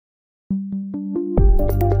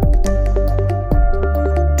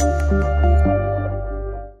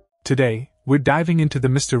Today, we're diving into the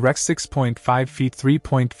Mr. Rex 6.5 feet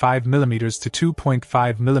 3.5mm to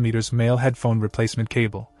 2.5mm male headphone replacement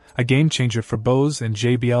cable, a game-changer for Bose and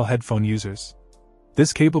JBL headphone users.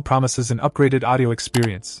 This cable promises an upgraded audio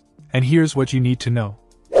experience, and here's what you need to know.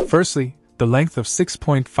 Firstly, the length of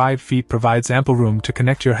 6.5 feet provides ample room to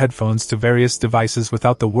connect your headphones to various devices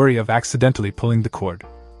without the worry of accidentally pulling the cord.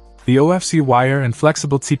 The OFC wire and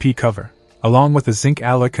flexible TP cover, along with a zinc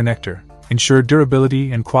alloy connector, ensure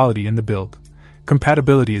durability and quality in the build.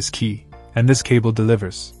 Compatibility is key, and this cable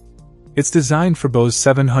delivers. It's designed for Bose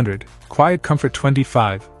 700, Quiet Comfort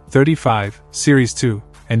 25, 35, Series 2,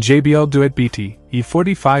 and JBL Duet BT,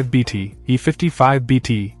 E45 BT, E55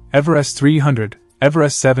 BT, Everest 300,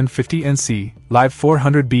 Everest 750 NC, Live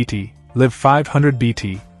 400 BT, Live 500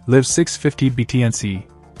 BT, Live 650 BTNC,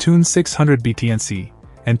 Tune 600 BTNC,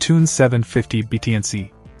 and Tune 750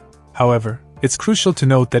 BTNC. However, it's crucial to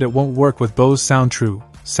note that it won't work with Bose SoundTrue,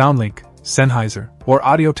 SoundLink, Sennheiser, or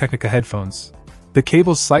Audio-Technica headphones. The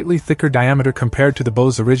cable's slightly thicker diameter compared to the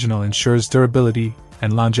Bose original ensures durability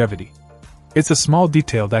and longevity. It's a small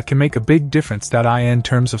detail that can make a big difference in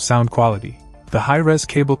terms of sound quality. The high-res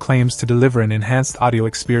cable claims to deliver an enhanced audio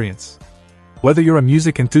experience. Whether you're a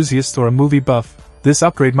music enthusiast or a movie buff, this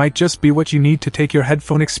upgrade might just be what you need to take your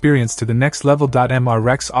headphone experience to the next level. Mr.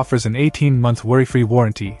 Rex offers an 18-month worry-free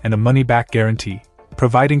warranty and a money-back guarantee,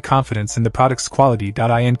 providing confidence in the product's quality.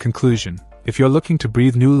 In conclusion, if you're looking to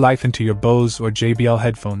breathe new life into your Bose or JBL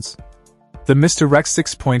headphones, the Mr. Rex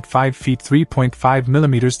 6.5 feet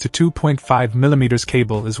 3.5mm to 2.5mm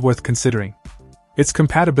cable is worth considering. Its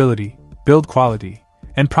compatibility, build quality,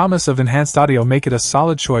 and promise of enhanced audio make it a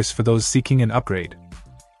solid choice for those seeking an upgrade.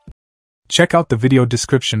 Check out the video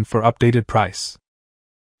description for updated price.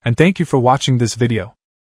 And thank you for watching this video.